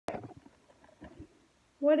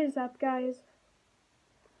What is up, guys?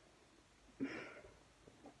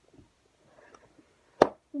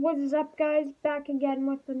 What is up, guys? Back again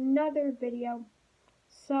with another video.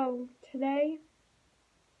 So, today...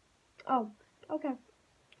 Oh, okay.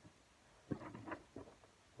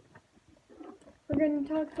 We're going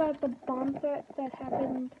to talk about the bomb threat that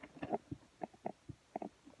happened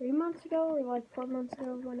 3 months ago, or like 4 months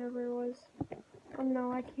ago, whenever it was. Oh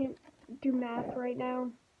no, I can't do math right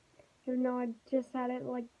now. Even though I just had it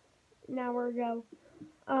like an hour ago.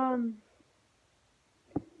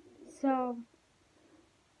 So...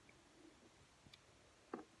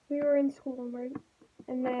 we were in school, right?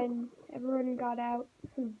 And then everyone got out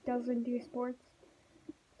who doesn't do sports.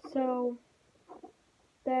 So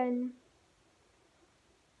then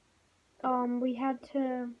we had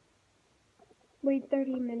to wait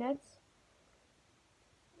 30 minutes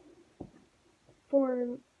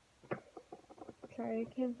for, sorry, I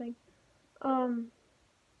can't think,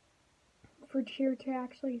 for cheer to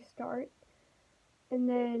actually start. And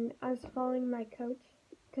then I was following my coach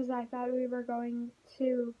because I thought we were going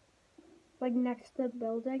to like next to the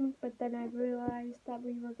building, but then I realized that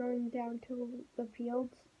we were going down to the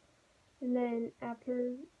fields. And then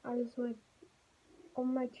after, I was with all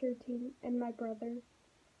my cheer team and my brother.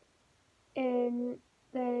 And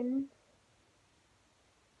then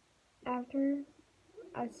after,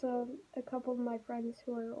 I saw a couple of my friends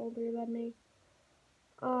who are older than me.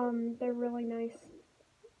 They're really nice.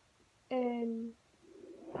 And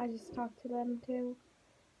I just talked to them too.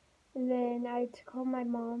 And then I had to call my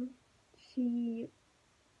mom. She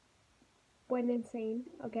went insane.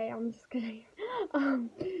 Okay, I'm just kidding.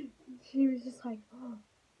 She was just like, oh,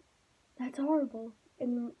 that's horrible.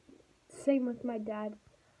 And same with my dad.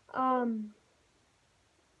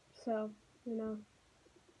 So, you know,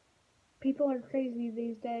 people are crazy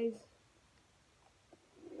these days.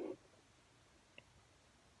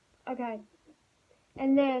 Okay.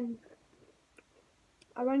 And then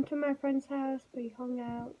I went to my friend's house, we hung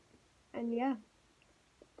out, and yeah.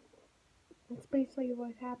 That's basically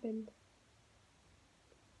what happened.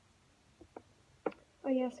 Oh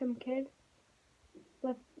yeah, some kid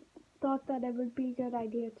thought that it would be a good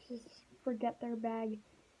idea to just forget their bag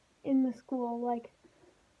in the school. Like,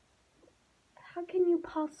 how can you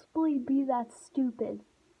possibly be that stupid?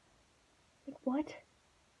 Like, what?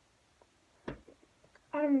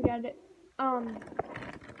 I don't get it.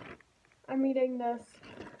 I'm eating this.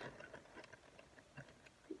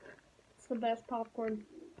 It's the best popcorn.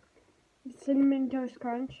 Cinnamon Toast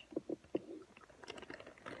Crunch.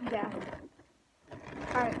 Yeah.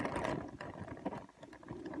 Alright.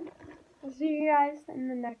 I'll see you guys in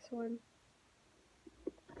the next one.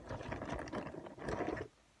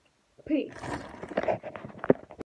 Peace.